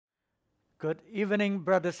Good evening,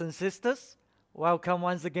 brothers and sisters. Welcome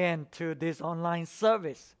once again to this online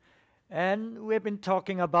service. And we've been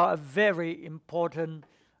talking about a very important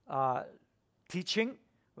teaching.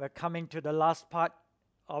 We're coming to the last part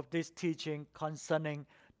of this teaching concerning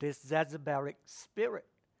this Jezebelic spirit.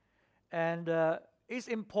 And it's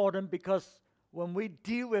important because when we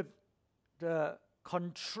deal with the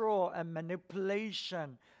control and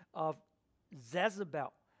manipulation of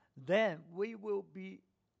Jezebel, then we will be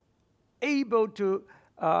able to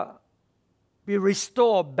be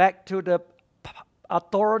restored back to the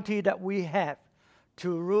authority that we have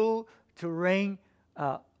to rule, to reign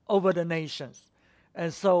over the nations.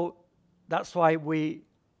 And so that's why we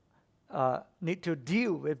need to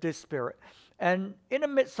deal with this spirit. And in the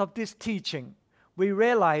midst of this teaching, we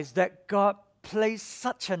realize that God placed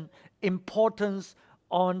such an importance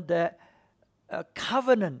on the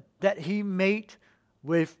covenant that He made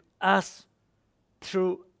with us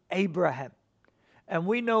through Abraham. And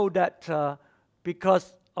we know that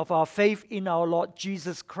because of our faith in our Lord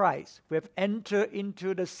Jesus Christ, we have entered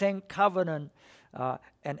into the same covenant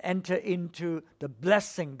and entered into the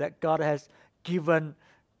blessing that God has given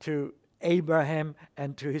to Abraham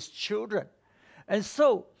and to his children. And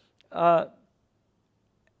so, and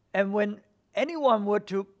when anyone were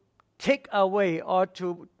to take away or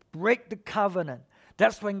to break the covenant,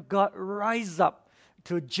 that's when God rises up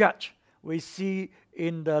to judge. We see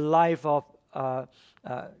in the life of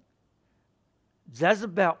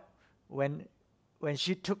Jezebel when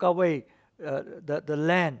she took away the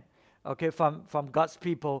land, from God's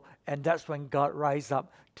people, and that's when God rises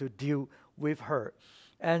up to deal with her.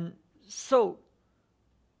 And so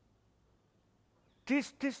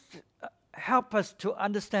this help us to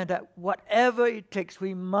understand that whatever it takes,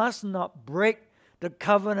 we must not break the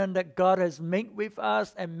covenant that God has made with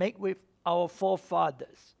us and made with our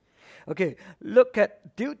forefathers. Okay, look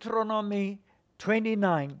at Deuteronomy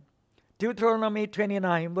 29. Deuteronomy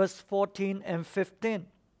 29, verse 14 and 15.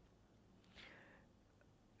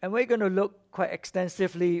 And we're going to look quite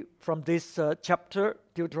extensively from this chapter,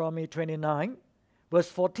 Deuteronomy 29, verse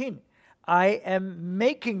 14. I am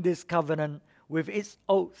making this covenant with its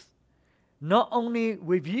oath, not only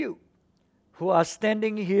with you, who are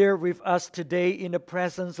standing here with us today in the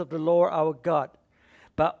presence of the Lord our God,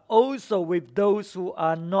 but also with those who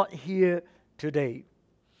are not here today.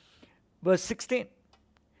 Verse 16.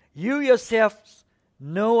 You yourselves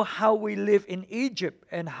know how we live in Egypt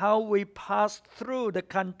and how we passed through the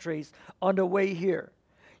countries on the way here.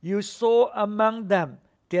 You saw among them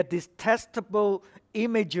their detestable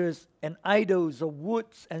images and idols of wood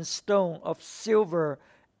and stone, of silver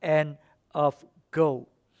and of gold.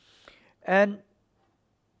 And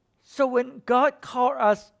so when God called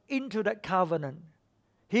us into that covenant,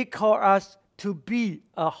 He called us to be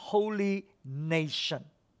a holy nation.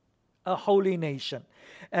 A holy nation.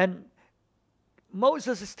 And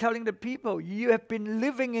Moses is telling the people, you have been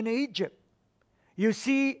living in Egypt. You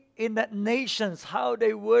see in that nations how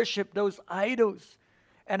they worship those idols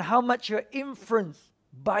and how much you're influenced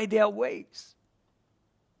by their ways.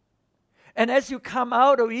 And as you come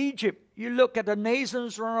out of Egypt, you look at the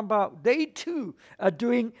nations round about, they too are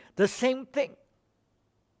doing the same thing.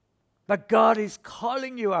 But God is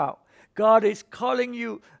calling you out. God is calling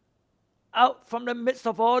you out from the midst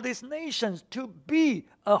of all these nations to be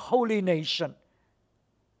a holy nation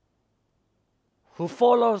who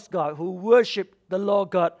follows God, who worship the Lord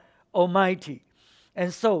God Almighty.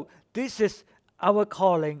 And so this is our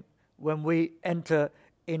calling when we enter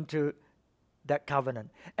into that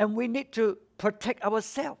covenant. And we need to protect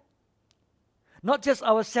ourselves. Not just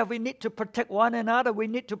ourselves, we need to protect one another. We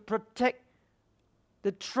need to protect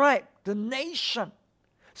the tribe, the nation,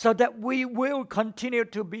 so that we will continue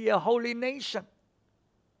to be a holy nation.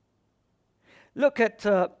 Look at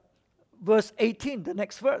verse 18, the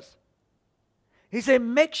next verse. He said,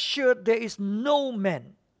 make sure there is no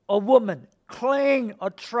man or woman, clan or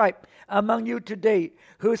tribe among you today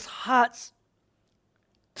whose hearts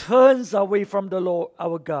turns away from the Lord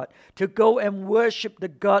our God to go and worship the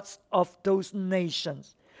gods of those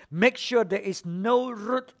nations. Make sure there is no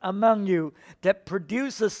root among you that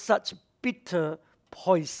produces such bitter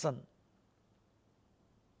poison.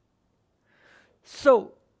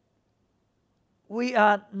 So, we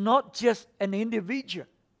are not just an individual.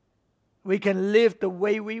 We can live the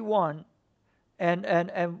way we want and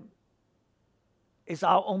it's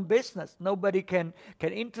our own business. Nobody can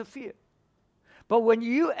interfere. But when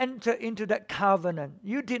you enter into that covenant,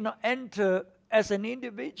 you did not enter as an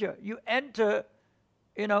individual. You enter,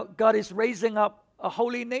 God is raising up a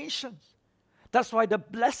holy nation. That's why the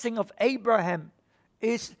blessing of Abraham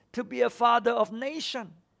is to be a father of nations.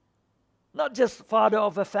 Not just father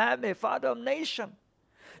of a family, father of nation.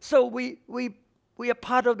 So we are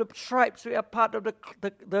part of the tribes. We are part of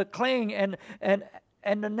the clan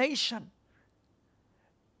and the nation.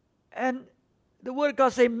 And the word of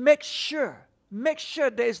God says, make sure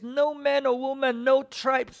there is no man or woman, no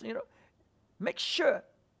tribes, make sure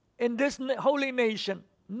in this holy nation,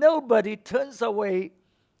 nobody turns away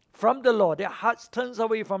from the Lord. Their hearts turns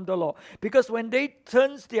away from the Lord. Because when they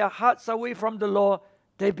turn their hearts away from the Lord,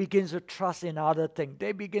 they begin to trust in other things.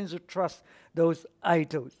 They begin to trust those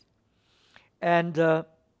idols. And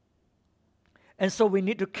so we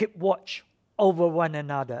need to keep watch over one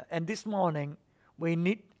another. And this morning, we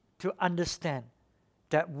need to understand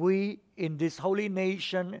that we, in this holy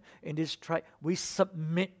nation, in this tribe, we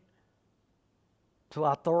submit to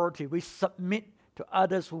authority. We submit to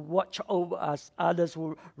others who watch over us, others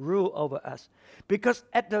who rule over us. Because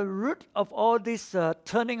at the root of all this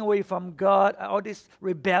turning away from God, all this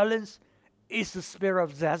rebellions, is the spirit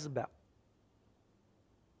of Jezebel.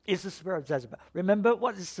 It's the spirit of Jezebel. Remember,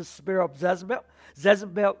 what is the spirit of Jezebel?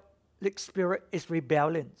 Jezebel's spirit is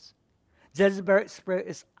rebellion. Jezebel's spirit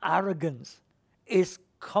is arrogance, is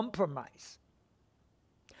compromise.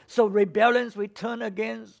 So rebellions, we turn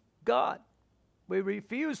against God. We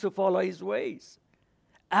refuse to follow His ways.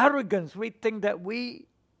 Arrogance, we think that we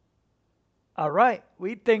are right.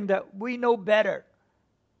 We think that we know better.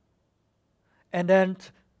 And then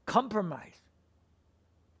compromise.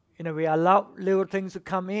 We allow little things to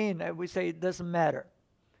come in and we say it doesn't matter.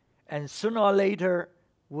 And sooner or later,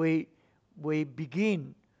 we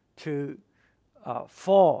begin to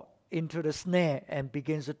fall into the snare and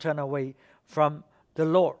begin to turn away from the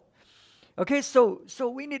Lord. Okay, so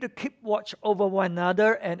we need to keep watch over one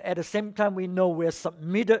another, and at the same time we know we're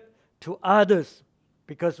submitted to others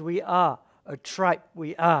because we are a tribe,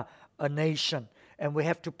 we are a nation, and we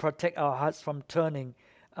have to protect our hearts from turning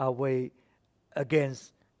away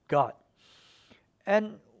against God.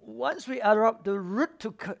 And once we allow the root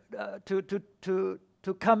to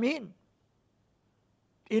come in,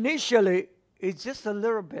 initially it's just a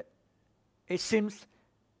little bit. It seems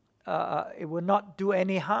it will not do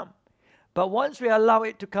any harm. But once we allow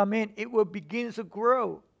it to come in, it will begin to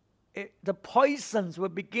grow. The poisons will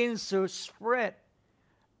begin to spread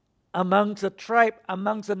amongst the tribe,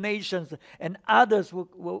 amongst the nations, and others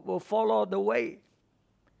will follow the way.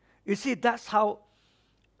 You see, that's how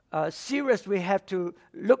serious we have to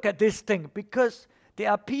look at this thing, because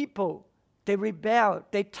there are people, they rebel,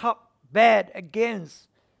 they talk bad against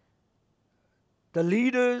the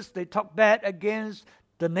leaders, they talk bad against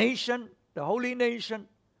the nation, the holy nation.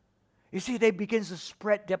 You see, they begin to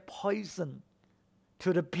spread their poison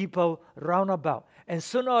to the people round about. And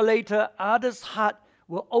sooner or later, others' heart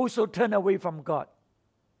will also turn away from God.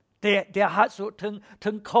 Their hearts will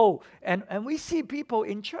turn cold. And we see people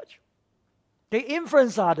in church. They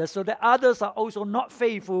influence others so that others are also not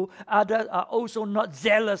faithful, others are also not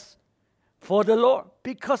zealous for the Lord,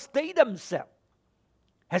 because they themselves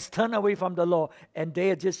has turned away from the Lord, and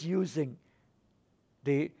they are just using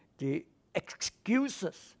the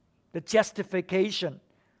excuses, the justification,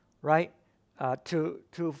 right, to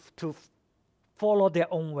follow their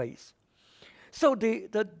own ways. So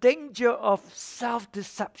the danger of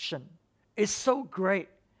self-deception is so great,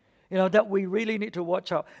 that we really need to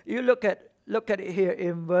watch out. You look at it here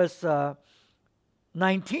in verse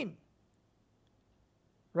 19,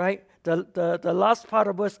 right? The last part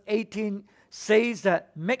of verse 18 says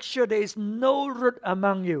that make sure there is no root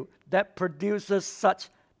among you that produces such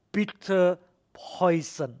bitter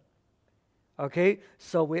poison. Okay,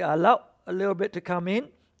 so we allow a little bit to come in,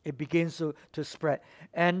 it begins to spread.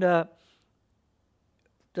 And the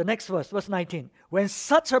next verse 19. When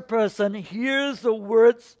such a person hears the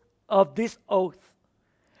words of this oath,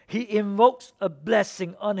 he invokes a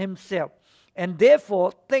blessing on himself, and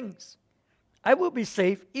therefore thinks, I will be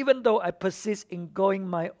safe even though I persist in going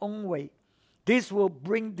my own way. This will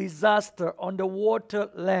bring disaster on the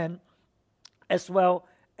water land as well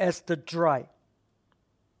as the dry.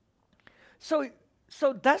 So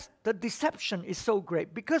that's the deception is so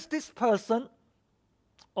great, because this person,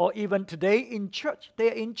 or even today in church,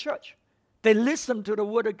 they are in church. They listen to the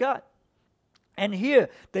word of God. And here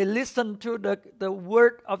they listen to the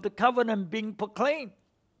word of the covenant being proclaimed.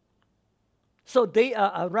 So they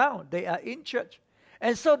are around, they are in church.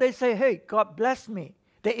 And so they say, hey, God bless me.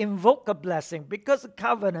 They invoke a blessing, because the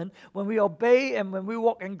covenant, when we obey and when we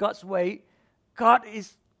walk in God's way, God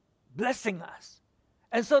is blessing us.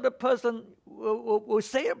 And so the person will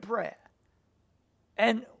say a prayer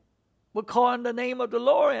and will call on the name of the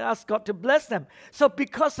Lord and ask God to bless them. So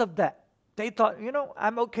because of that, they thought,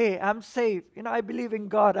 I'm okay, I'm safe. I believe in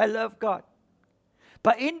God, I love God.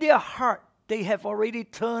 But in their heart, they have already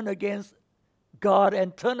turned against God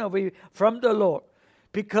and turned away from the Lord.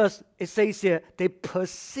 Because it says here, they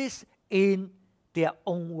persist in their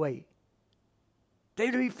own way. They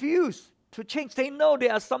refuse to change. They know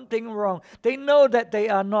there is something wrong. They know that they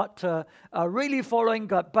are not really following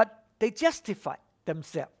God, but they justify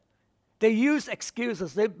themselves. They use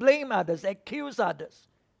excuses. They blame others, accuse others,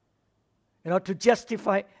 to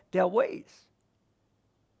justify their ways.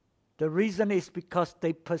 The reason is because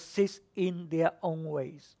they persist in their own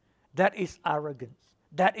ways. That is arrogance.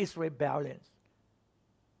 That is rebellion.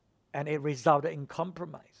 And it resulted in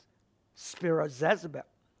compromise. Spirit of Jezebel.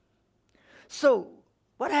 So,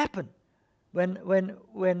 what happened when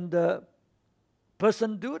the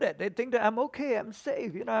person do that? They think that I'm okay, I'm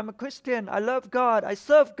safe, I'm a Christian, I love God, I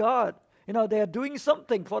serve God. They are doing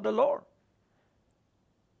something for the Lord.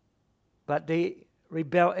 But they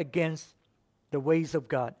rebel against the ways of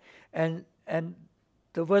God. And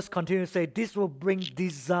the verse continues to say, this will bring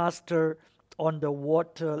disaster on the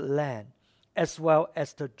water land as well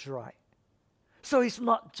as the dry. So it's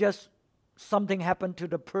not just something happened to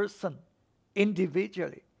the person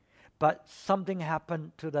individually, but something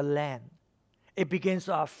happened to the land. It begins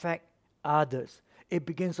to affect others. It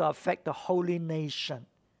begins to affect the holy nation.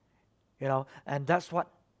 And that's what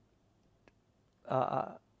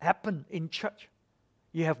happened in church.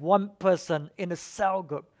 You have one person in a cell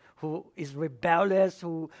group who is rebellious,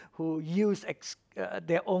 who use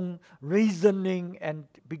their own reasoning and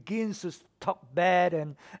begins to talk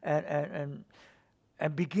bad and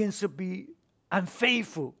begins to be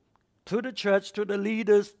unfaithful to the church, to the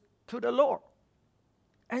leaders, to the Lord.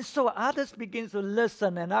 And so others begin to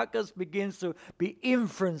listen, and others begin to be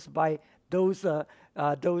influenced by those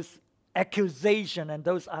accusations and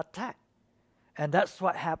those attacks. And that's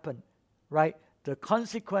what happened, right? The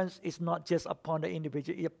consequence is not just upon the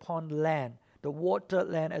individual, it's upon land, the water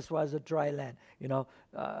land as well as the dry land.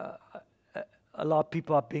 A lot of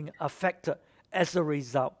people are being affected as a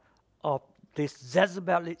result of this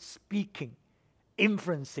Jezebel speaking,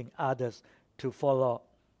 influencing others to follow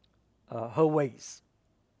her ways.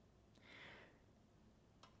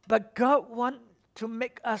 But God wants to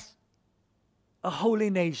make us a holy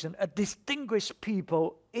nation, a distinguished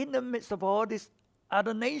people in the midst of all these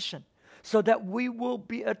other nations, so that we will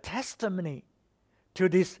be a testimony to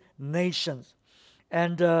these nations.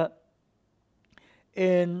 And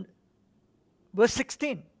in verse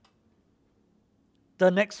 16,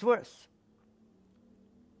 the next verse,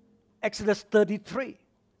 Exodus 33,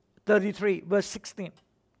 verse 16.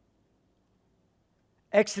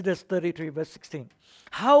 Exodus 33, verse 16.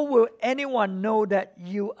 How will anyone know that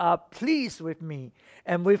you are pleased with me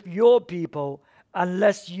and with your people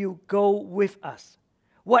unless you go with us?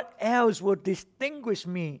 What else will distinguish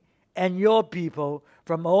me and your people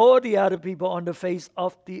from all the other people on the face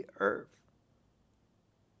of the earth?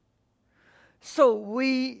 So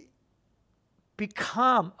we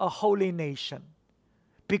become a holy nation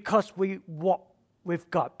because we walk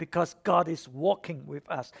with God, because God is walking with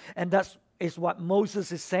us. And that is what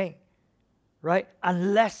Moses is saying, right?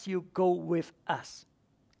 Unless you go with us.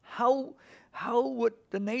 How would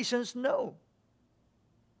the nations know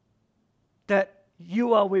that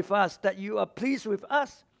you are with us, that you are pleased with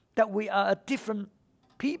us, that we are a different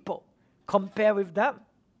people compared with them?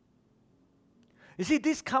 You see,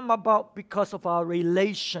 this come about because of our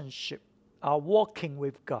relationship, our walking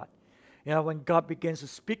with God. When God begins to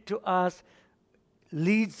speak to us,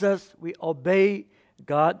 leads us, we obey.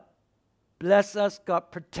 God bless us,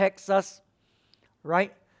 God protects us,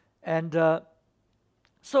 right? And that's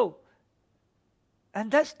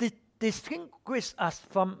distinguish us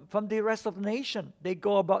from the rest of the nation. They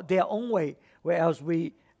go about their own way, whereas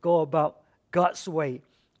we go about God's way,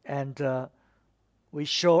 and we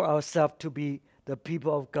show ourselves to be the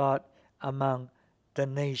people of God among the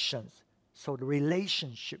nations. So the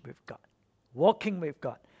relationship with God, walking with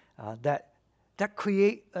God, that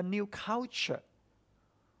create a new culture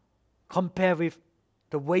compared with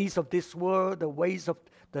the ways of this world, the ways of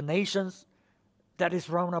the nations that is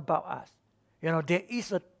round about us. There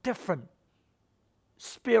is a different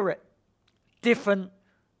spirit, different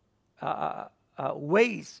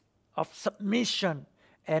ways of submission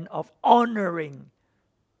and of honoring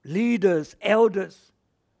leaders, elders.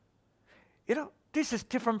 This is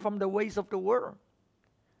different from the ways of the world.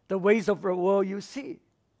 The ways of the world, you see,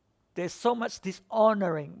 there's so much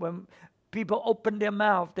dishonoring. When people open their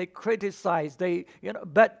mouth, they criticize,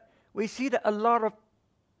 but we see that a lot of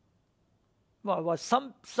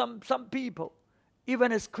some people,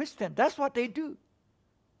 even as Christians, that's what they do.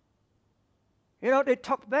 They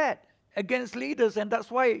talk bad. against leaders, and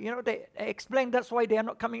that's why, they explain that's why they are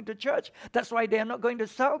not coming to church. That's why they are not going to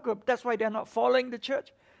cell group. That's why they are not following the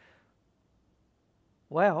church.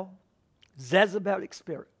 Well, Jezebelic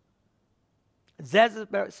spirit.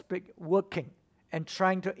 Jezebelic spirit working and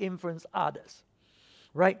trying to influence others.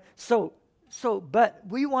 Right? But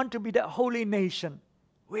we want to be that holy nation.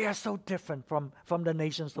 We are so different from the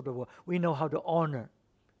nations of the world. We know how to honor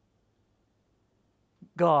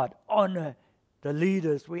God, honor the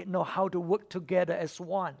leaders. We know how to work together as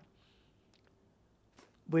one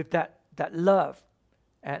with that love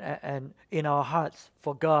and in our hearts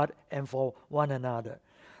for God and for one another.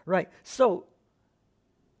 Right? So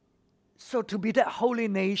to be that holy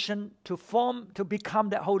nation, to become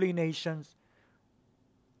that holy nation,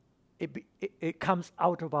 it comes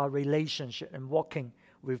out of our relationship and walking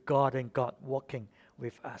with God and God walking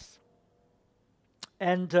with us.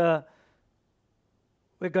 And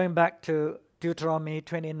we're going back to Deuteronomy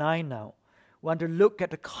 29 now. We want to look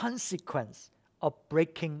at the consequence of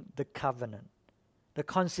breaking the covenant. The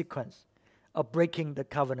consequence of breaking the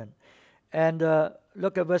covenant. And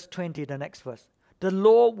look at verse 20, the next verse. The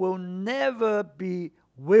Lord will never be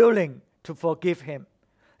willing to forgive him.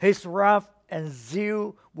 His wrath and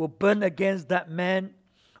zeal will burn against that man.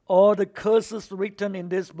 All the curses written in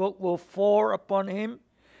this book will fall upon him,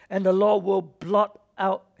 and the Lord will blot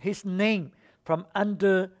out his name from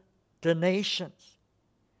under the nations.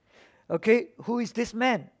 Okay, who is this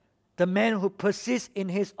man? The man who persists in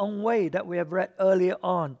his own way that we have read earlier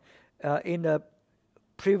on in the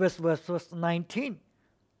previous verse 19.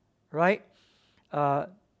 Right?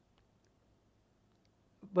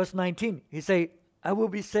 Verse 19, he said, I will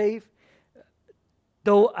be saved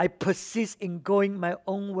though I persist in going my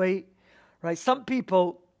own way. Right? Some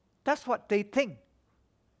people, that's what they think.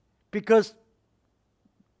 Because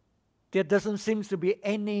there doesn't seem to be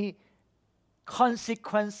any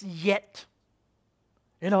consequence yet.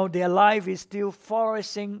 Their life is still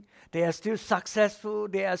flourishing. They are still successful.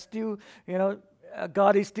 They are still,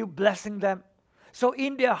 God is still blessing them. So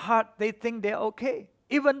in their heart, they think they're okay.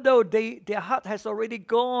 Even though their heart has already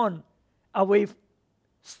gone away,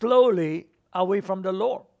 slowly away from the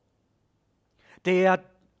Lord. They are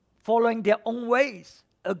following their own ways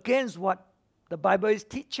against what the Bible is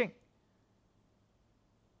teaching.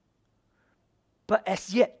 But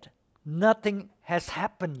as yet, nothing has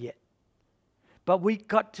happened yet. But we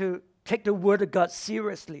got to take the word of God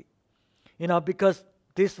seriously. Because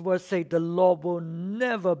this verse says the Lord will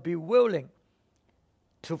never be willing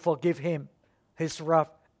to forgive him. His wrath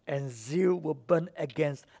and zeal will burn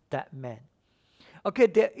against that man. Okay,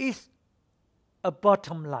 there is a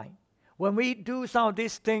bottom line. When we do some of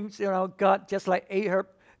these things, God, just like Ahab,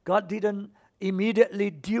 God didn't immediately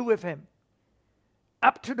deal with him.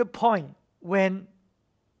 Up to the point when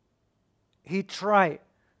he tried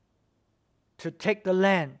to take the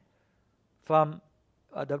land from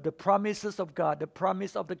the promises of God, the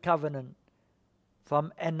promise of the covenant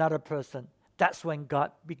from another person. That's when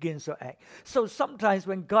God begins to act. So sometimes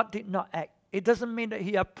when God did not act, it doesn't mean that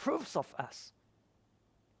he approves of us.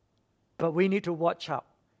 But we need to watch out,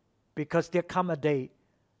 because there come a day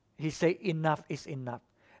he say enough is enough.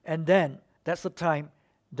 And then that's the time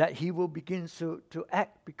that he will begin to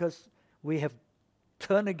act, because we have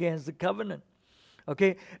turned against the covenant.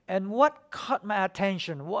 Okay, and what caught my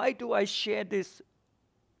attention, why do I share this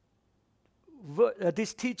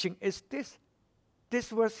teaching, is this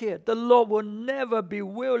verse here. The Lord will never be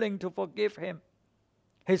willing to forgive him.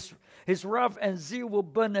 His wrath and zeal will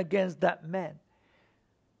burn against that man.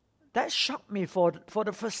 That shocked me for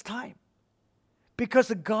the first time. Because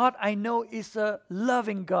the God I know is a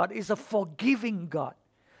loving God, is a forgiving God.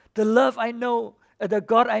 The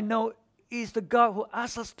God I know is the God who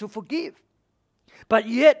asks us to forgive. But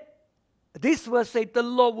yet, this verse says the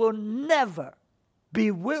Lord will never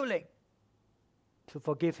be willing to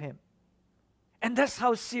forgive him. And that's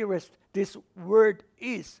how serious this word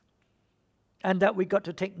is. And that we got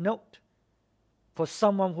to take note for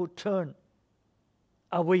someone who turned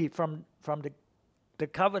away from the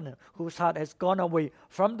covenant, whose heart has gone away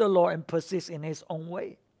from the Lord and persists in his own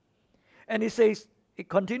way. And it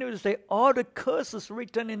continues to say, all the curses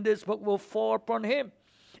written in this book will fall upon him,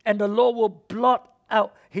 and the Lord will blot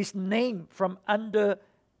out his name from under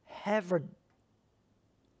heaven.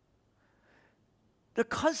 The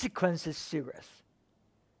consequence is serious.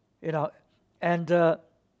 And to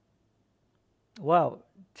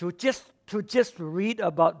just read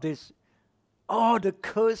about this, all the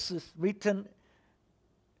curses written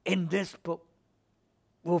in this book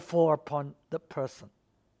will fall upon the person.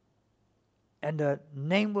 And the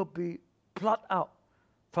name will be blotted out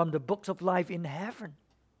from the books of life in heaven.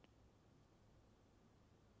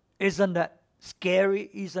 Isn't that scary?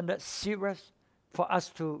 Isn't that serious for us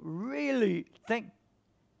to really think?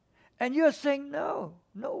 And you're saying, no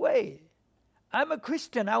way. I'm a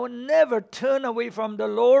Christian. I will never turn away from the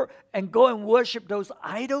Lord and go and worship those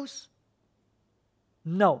idols.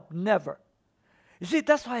 No, never. You see,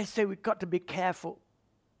 that's why I say we've got to be careful.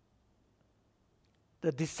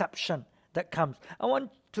 The deception that comes. I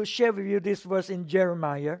want to share with you this verse in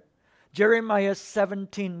Jeremiah. Jeremiah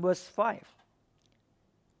 17 verse 5.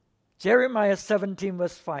 Jeremiah 17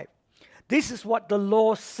 verse 5. This is what the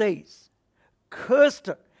Lord says. Cursed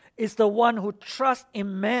is the one who trusts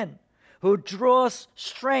in man, who draws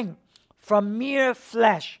strength from mere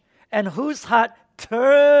flesh, and whose heart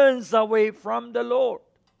turns away from the Lord.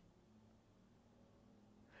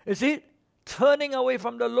 You see, turning away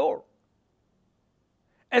from the Lord.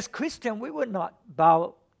 As Christians, we will not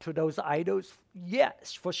bow to those idols.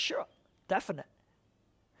 Yes, for sure, definite.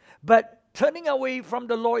 But turning away from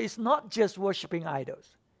the Lord is not just worshiping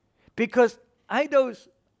idols. Because idols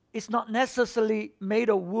is not necessarily made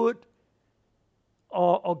of wood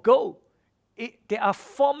or gold. They are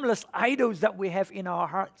formless idols that we have in our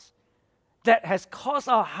hearts that has caused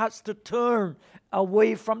our hearts to turn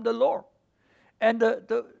away from the Lord. And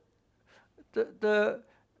the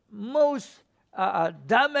most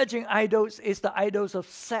damaging idols is the idols of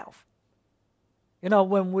self. You know,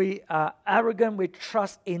 when we are arrogant, we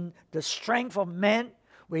trust in the strength of man.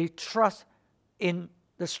 We trust in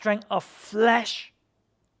the strength of flesh.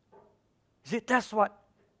 See, that's what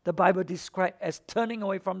the Bible describes as turning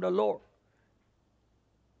away from the Lord.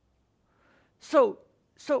 So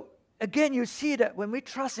again, you see that when we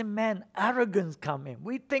trust in man, arrogance comes in.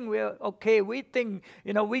 We think we're okay. We think,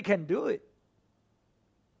 we can do it.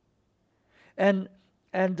 And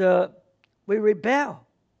we rebel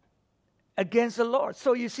against the Lord.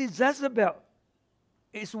 So you see, Jezebel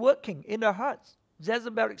is working in our hearts.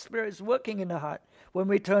 Jezebel experience is working in the heart when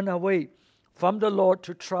we turn away from the Lord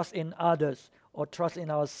to trust in others or trust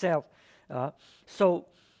in ourselves. So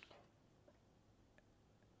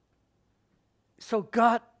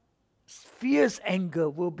God's fierce anger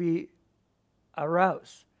will be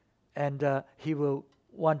aroused, and He will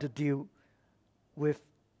want to deal with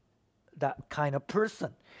that kind of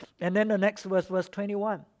person. And then the next verse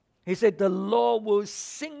 21. He said, the Lord will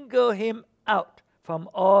single him out from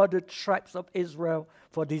all the tribes of Israel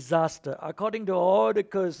for disaster, according to all the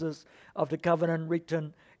curses of the covenant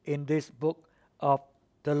written in this book of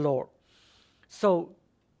the Lord. So,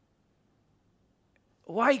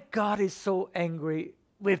 why God is so angry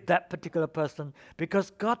with that particular person?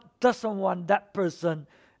 Because God doesn't want that person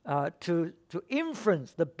to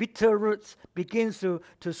influence. The bitter roots begins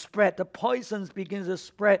to spread. The poisons begins to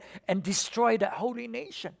spread and destroy that holy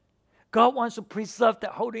nation. God wants to preserve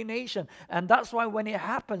that holy nation. And that's why when it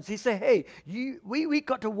happens, He said, hey, we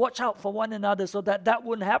got to watch out for one another so that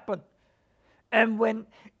wouldn't happen. And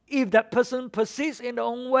if that person persists in their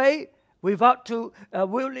own way, without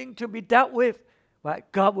willing to be dealt with, right,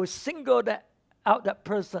 God will single out that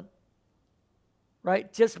person,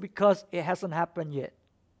 right, just because it hasn't happened yet.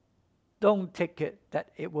 Don't take it that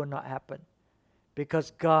it will not happen,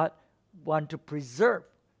 because God wants to preserve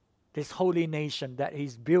this holy nation that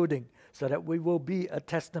He's building so that we will be a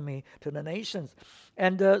testimony to the nations.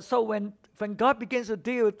 And so when God begins to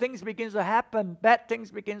deal, things begin to happen, bad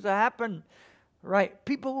things begin to happen, right?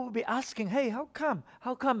 People will be asking, hey, how come?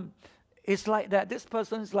 How come it's like that? This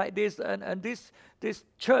person is like this, and this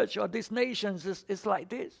church or this nation is like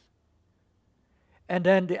this. And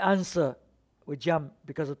then the answer, we jump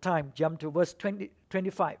because of time, jump to verse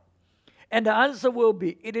 25. And the answer will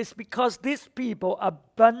be, it is because these people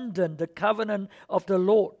abandoned the covenant of the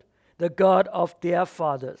Lord, the God of their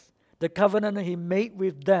fathers, the covenant He made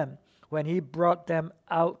with them when He brought them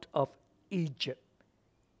out of Egypt.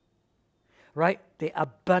 Right? They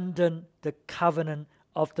abandoned the covenant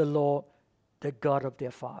of the Lord, the God of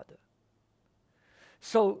their father.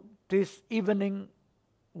 So this evening,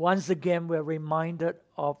 once again, we're reminded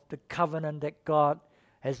of the covenant that God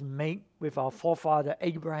has made with our forefather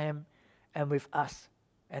Abraham and with us,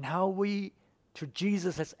 and how we, through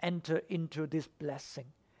Jesus, has entered into this blessing.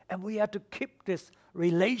 And we have to keep this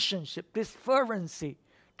relationship, this fervency,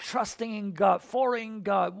 trusting in God, following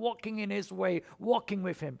God, walking in His way, walking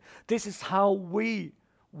with Him. This is how we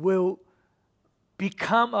will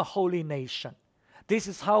become a holy nation. This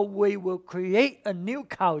is how we will create a new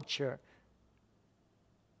culture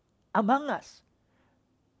among us.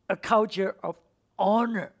 A culture of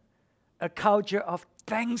honor, a culture of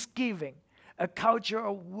thanksgiving, a culture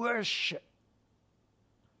of worship.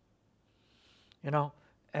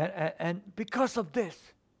 And because of this,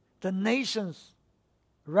 the nations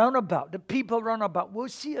round about, the people round about will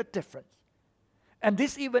see a difference. And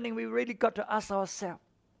this evening, we really got to ask ourselves,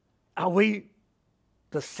 are we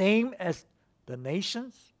the same as the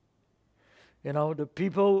nations? You know, the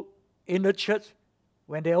people in the church,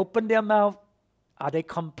 when they open their mouth, are they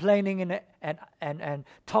complaining and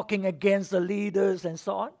talking against the leaders and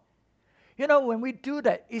so on? You know, when we do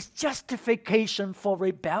that, it's justification for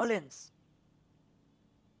rebellions.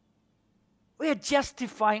 We are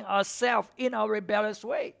justifying ourselves in our rebellious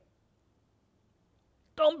way.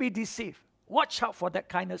 Don't be deceived. Watch out for that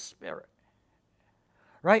kind of spirit.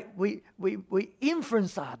 Right? We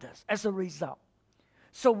influence others as a result.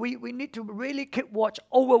 So we need to really keep watch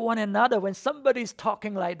over one another. When somebody's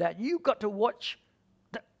talking like that, you got to watch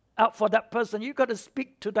out for that person. You got to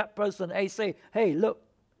speak to that person and say, hey, look,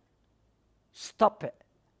 stop it.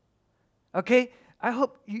 Okay? I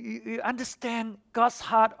hope you understand God's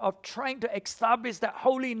heart of trying to establish that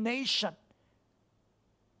holy nation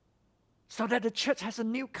so that the church has a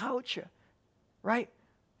new culture, right?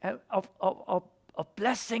 Of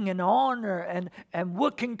blessing and honor and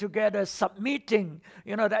working together, submitting,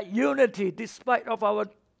 that unity despite of our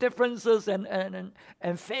differences and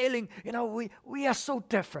failing. We are so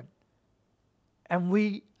different. And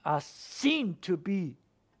we are seen to be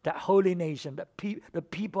that holy nation, the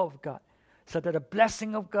people of God. So that the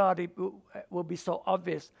blessing of God will be so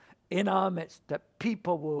obvious in our midst that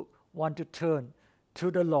people will want to turn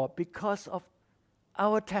to the Lord because of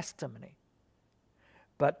our testimony.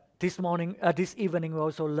 But this evening, we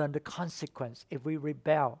also learn the consequence if we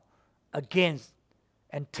rebel against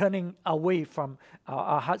and turning away from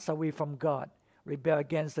our hearts away from God, rebel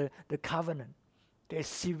against the covenant. There's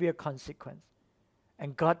severe consequence.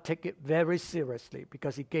 And God take it very seriously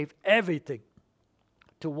because He gave everything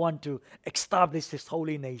to want to establish His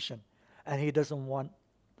holy nation. And He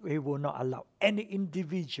will not allow any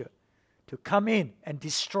individual to come in and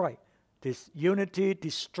destroy this unity,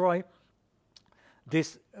 destroy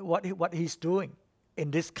this what He's doing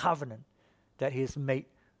in this covenant that He has made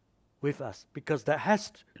with us, because that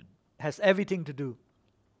has everything to do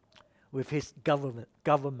with His government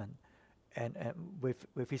and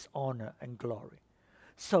with His honor and glory.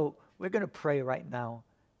 So we're going to pray right now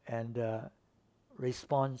and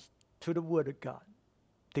respond to the Word of God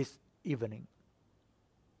this evening.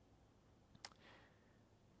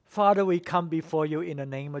 Father, we come before You in the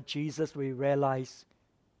name of Jesus. We realize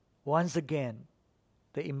once again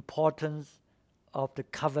the importance of the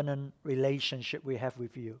covenant relationship we have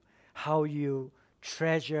with You. How You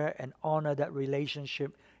treasure and honor that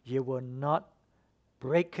relationship. You will not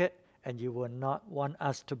break it, and You will not want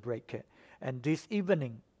us to break it. And this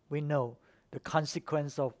evening, we know the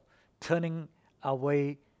consequence of turning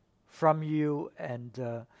away from You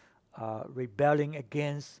and rebelling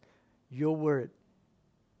against Your word.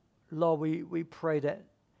 Lord, we pray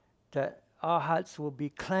that our hearts will be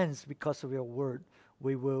cleansed because of Your word.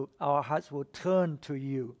 Our hearts will turn to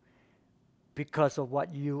You because of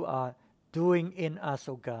what You are doing in us,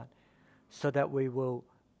 O God, so that we will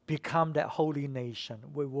become that holy nation.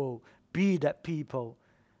 We will be that people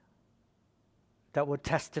that will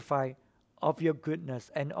testify of Your goodness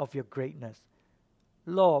and of Your greatness.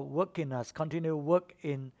 Lord, work in us. Continue to work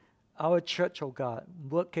in our church, O God.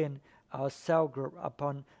 Work in our cell group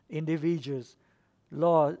upon individuals.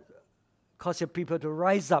 Lord, cause Your people to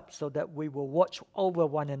rise up so that we will watch over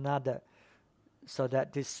one another, so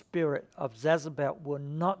that this spirit of Jezebel will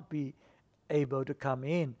not be able to come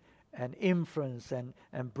in and influence and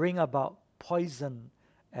bring about poison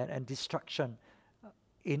and destruction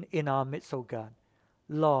in our midst, O God.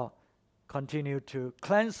 Lord, continue to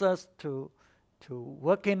cleanse us, to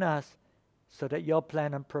work in us, so that Your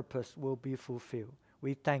plan and purpose will be fulfilled.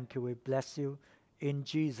 We thank You. We bless You in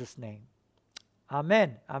Jesus' name.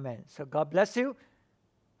 Amen. Amen. So God bless you.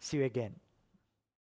 See you again.